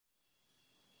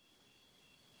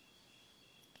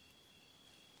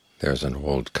There's an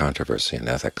old controversy in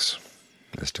ethics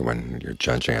as to when you're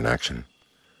judging an action,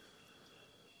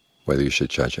 whether you should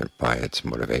judge it by its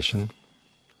motivation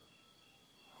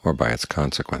or by its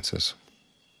consequences.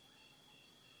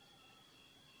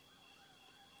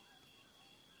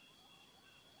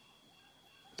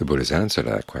 The Buddha's answer to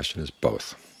that question is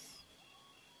both.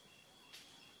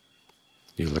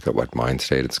 You look at what mind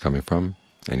state it's coming from,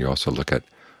 and you also look at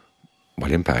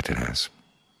what impact it has.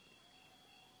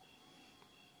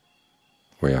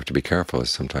 Where you have to be careful is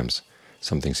sometimes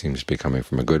something seems to be coming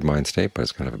from a good mind state, but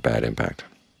it's going to have a bad impact,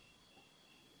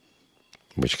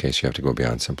 in which case you have to go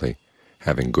beyond simply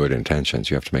having good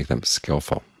intentions. You have to make them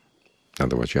skillful. In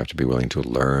other words, you have to be willing to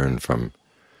learn from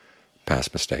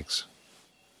past mistakes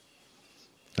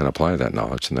and apply that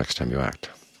knowledge the next time you act.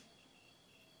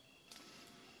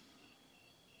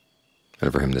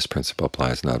 And for him, this principle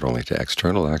applies not only to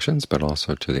external actions, but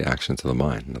also to the actions of the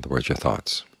mind, in other words, your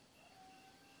thoughts.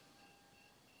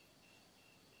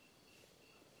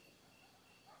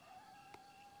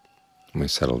 When we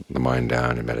settle the mind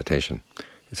down in meditation,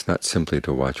 it's not simply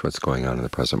to watch what's going on in the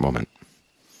present moment.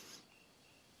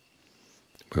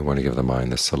 We want to give the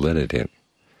mind the solidity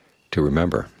to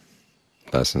remember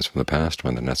lessons from the past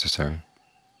when they're necessary,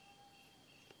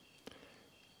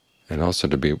 and also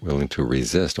to be willing to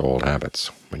resist old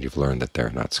habits when you've learned that they're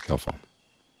not skillful.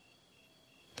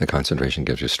 The concentration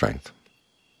gives you strength,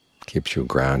 keeps you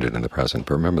grounded in the present.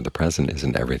 But remember, the present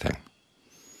isn't everything.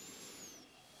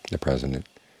 The present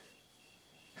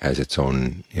has its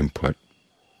own input,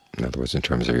 in other words, in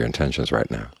terms of your intentions right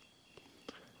now.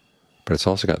 But it's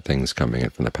also got things coming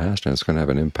in from the past, and it's going to have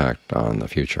an impact on the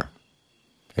future.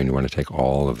 And you want to take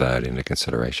all of that into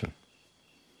consideration.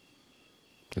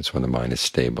 It's when the mind is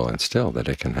stable and still that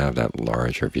it can have that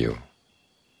larger view.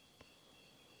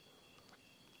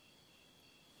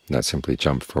 Not simply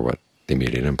jump for what the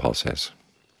immediate impulse is.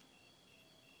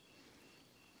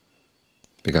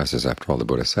 Because, as after all the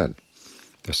Buddha said,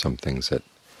 there's some things that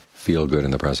feel good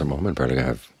in the present moment but are going to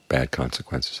have bad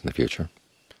consequences in the future.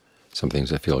 Some things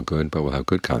that feel good but will have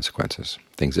good consequences.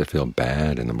 Things that feel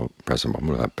bad in the present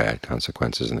moment will have bad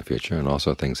consequences in the future, and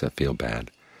also things that feel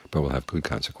bad but will have good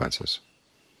consequences.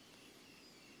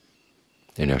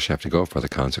 And you actually have to go for the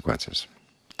consequences.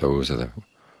 Those are the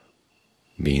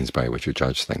means by which you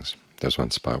judge things. There's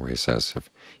one spot where he says, if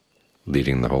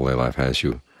leading the holy life has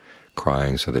you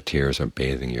crying so the tears are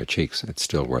bathing your cheeks, it's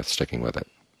still worth sticking with it,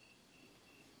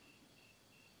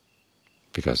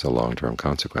 because the long-term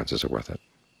consequences are worth it.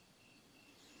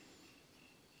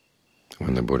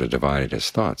 When the Buddha divided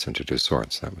his thoughts into two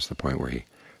sorts, that was the point where he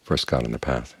first got on the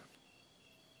path.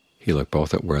 He looked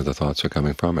both at where the thoughts were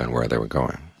coming from and where they were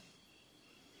going.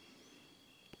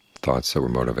 Thoughts that were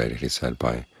motivated, he said,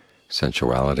 by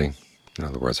sensuality, in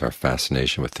other words, our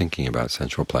fascination with thinking about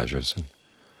sensual pleasures and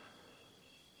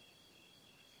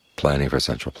planning for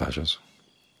sensual pleasures.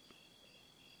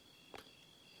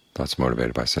 Thoughts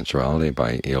motivated by sensuality,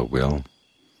 by ill will,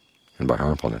 and by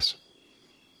harmfulness.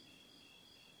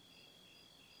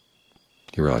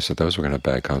 He realized that those were going to have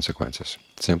bad consequences,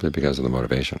 simply because of the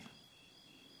motivation.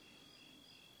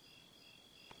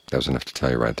 That was enough to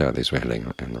tell you right there, these were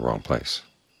heading in the wrong place,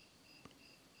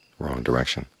 wrong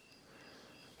direction.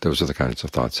 Those are the kinds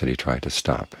of thoughts that he tried to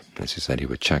stop. As he said, he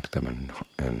would check them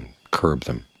and curb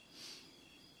them,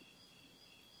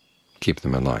 keep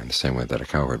them in line, the same way that a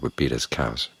cowherd would beat his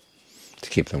cows to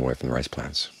keep them away from the rice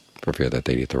plants, for fear that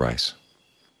they'd eat the rice.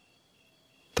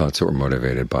 Thoughts that were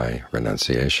motivated by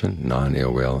renunciation,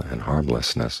 non-ill will, and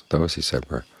harmlessness, those, he said,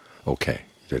 were okay.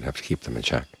 You didn't have to keep them in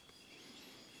check.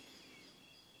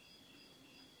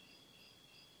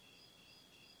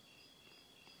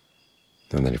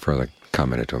 And then he further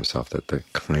commented to himself that the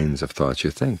kinds of thoughts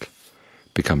you think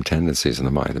become tendencies in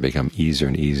the mind. They become easier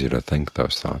and easier to think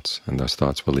those thoughts, and those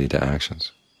thoughts will lead to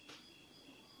actions.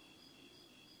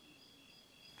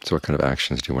 So what kind of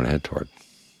actions do you want to head toward?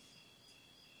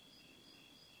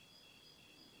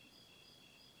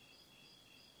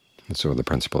 And so the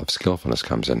principle of skillfulness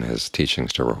comes in his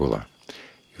teachings to Rahula.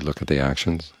 You look at the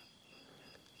actions,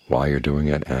 why you're doing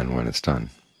it, and when it's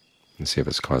done, and see if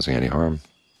it's causing any harm.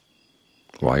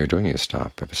 While you're doing it, you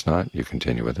stop. If it's not, you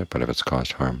continue with it. But if it's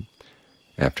caused harm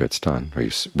after it's done, or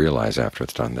you realize after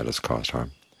it's done that it's caused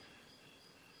harm,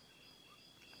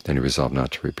 then you resolve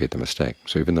not to repeat the mistake.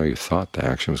 So even though you thought the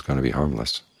action was going to be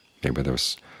harmless, maybe there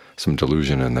was some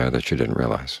delusion in there that you didn't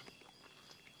realize.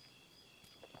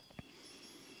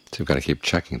 So you've got to keep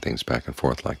checking things back and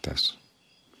forth like this.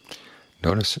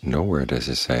 Notice nowhere does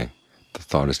it say the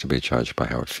thought is to be judged by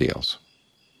how it feels,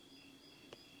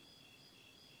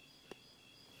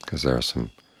 because there are some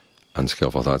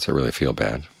unskillful thoughts that really feel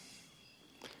bad.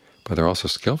 But there are also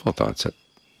skillful thoughts that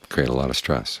create a lot of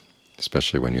stress,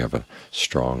 especially when you have a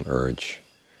strong urge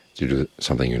to do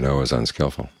something you know is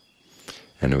unskillful.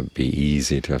 And it would be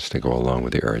easy just to go along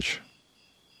with the urge.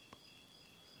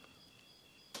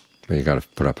 But you've got to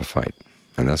put up a fight,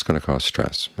 and that's going to cause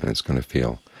stress, and it's going to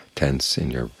feel tense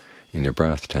in your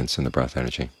breath, tense in the breath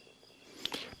energy.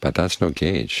 But that's no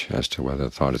gauge as to whether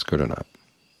the thought is good or not.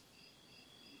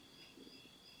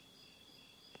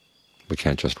 We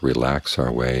can't just relax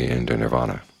our way into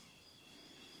nirvana.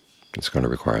 It's going to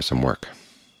require some work.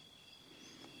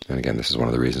 And again, this is one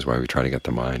of the reasons why we try to get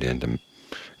the mind into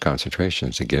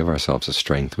concentration, to give ourselves the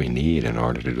strength we need in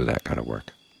order to do that kind of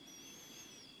work.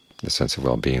 The sense of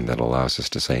well-being that allows us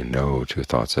to say no to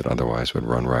thoughts that otherwise would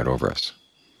run right over us.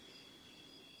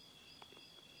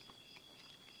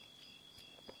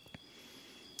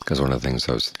 Because one of the things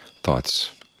those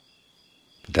thoughts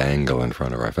dangle in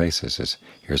front of our faces is,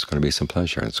 here's going to be some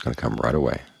pleasure, and it's going to come right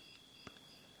away.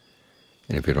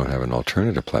 And if you don't have an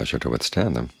alternative pleasure to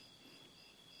withstand them,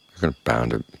 you're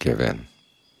bound to give in,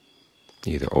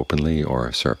 either openly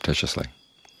or surreptitiously.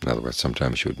 In other words,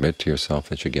 sometimes you admit to yourself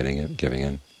that you're giving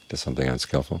in to something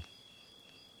unskillful.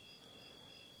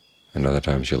 And other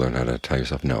times you learn how to tell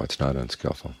yourself, no, it's not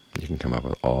unskillful. You can come up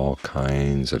with all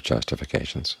kinds of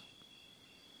justifications.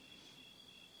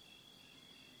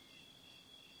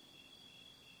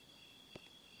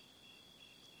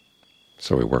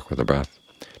 So we work with the breath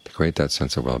to create that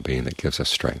sense of well-being that gives us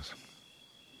strength.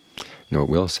 You know, it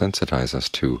will sensitize us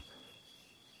to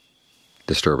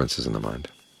disturbances in the mind.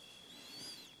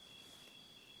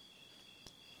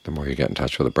 The more you get in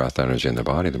touch with the breath energy in the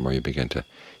body, the more you begin to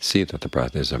see that the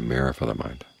breath is a mirror for the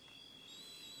mind.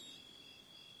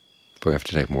 But we have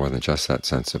to take more than just that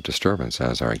sense of disturbance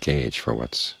as our gauge for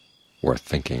what's worth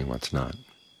thinking and what's not.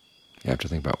 You have to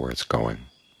think about where it's going.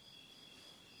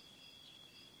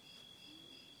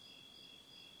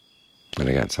 And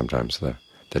again, sometimes the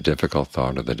difficult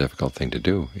thought or the difficult thing to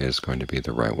do is going to be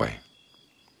the right way.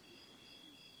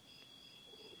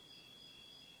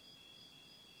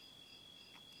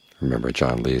 Remember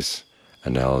John Lee's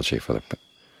analogy for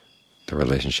the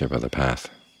relationship of the path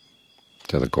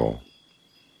to the goal.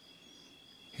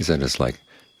 He said it's like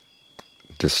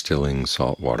distilling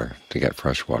salt water to get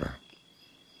fresh water.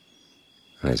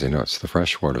 And as you know, the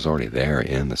fresh water is already there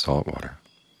in the salt water.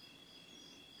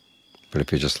 But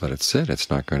if you just let it sit, it's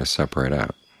not going to separate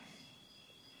out.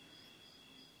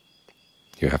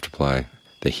 You have to apply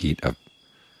the heat of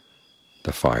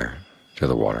the fire to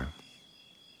the water,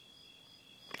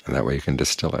 and that way you can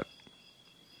distill it,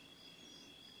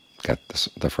 get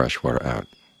the fresh water out.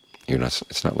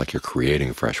 It's not like you're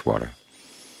creating fresh water,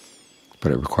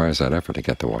 but it requires that effort to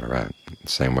get the water out. The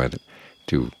same way that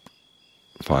to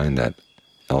find that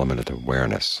element of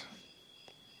awareness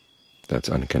that's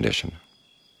unconditioned.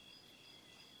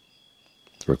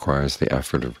 It requires the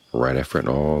effort of right effort and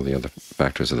all the other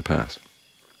factors of the path.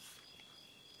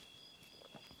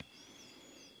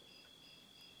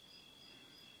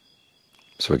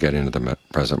 So we get into the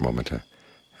present moment to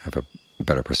have a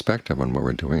better perspective on what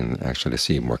we're doing and actually to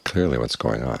see more clearly what's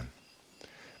going on.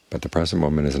 But the present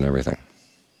moment isn't everything.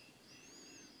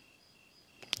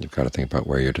 You've got to think about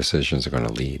where your decisions are going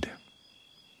to lead.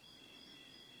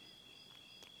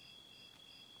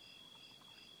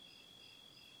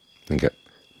 And get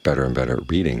better and better at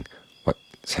reading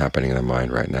what's happening in the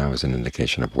mind right now as an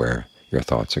indication of where your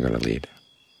thoughts are going to lead.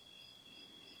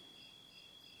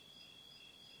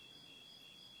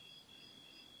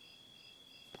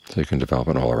 So you can develop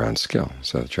an all-around skill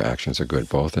so that your actions are good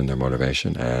both in their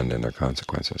motivation and in their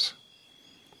consequences.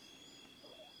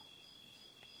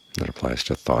 That applies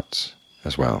to thoughts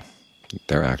as well.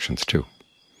 Their actions too.